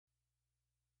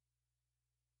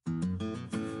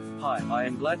Hi, I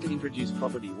am glad to introduce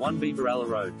property 1B Booralla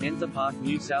Road, Edensor Park,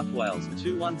 New South Wales,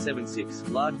 2176,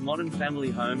 large modern family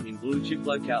home in blue chip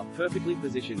locale, perfectly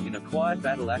positioned in a quiet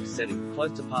battle axe setting,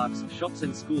 close to parks, shops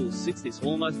and schools. Sits this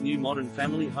almost new modern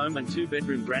family home and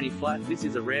 2-bedroom granny flat. This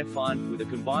is a rare find, with a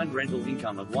combined rental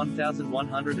income of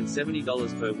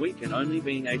 $1,170 per week and only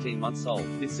being 18 months old.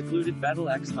 This secluded battle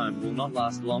axe home will not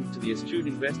last long. To the astute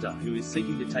investor who is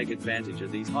seeking to take advantage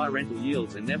of these high rental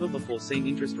yields and never before seen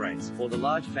interest rates, or the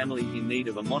large family in need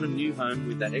of a modern new home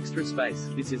with that extra space,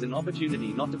 this is an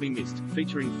opportunity not to be missed.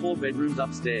 Featuring 4 bedrooms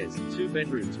upstairs, 2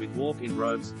 bedrooms with walk-in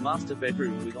robes, master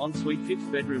bedroom with ensuite,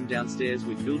 5th bedroom downstairs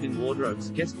with built-in wardrobes,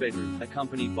 guest bedroom,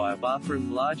 accompanied by a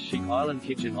bathroom. Large chic island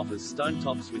kitchen offers stone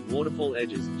tops with waterfall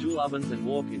edges, dual ovens and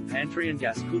walk-in pantry and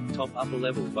gas cooktop. Upper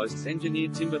level boasts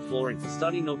engineered timber flooring,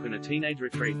 study nook and a teenage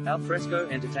retreat, alfresco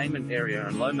entertainment area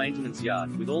and low-maintenance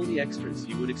yard, with all the extras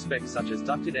you would expect, such as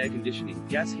ducted air conditioning,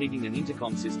 gas heating and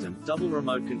intercom system, double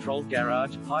remote controlled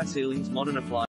garage, high ceilings, modern appliances.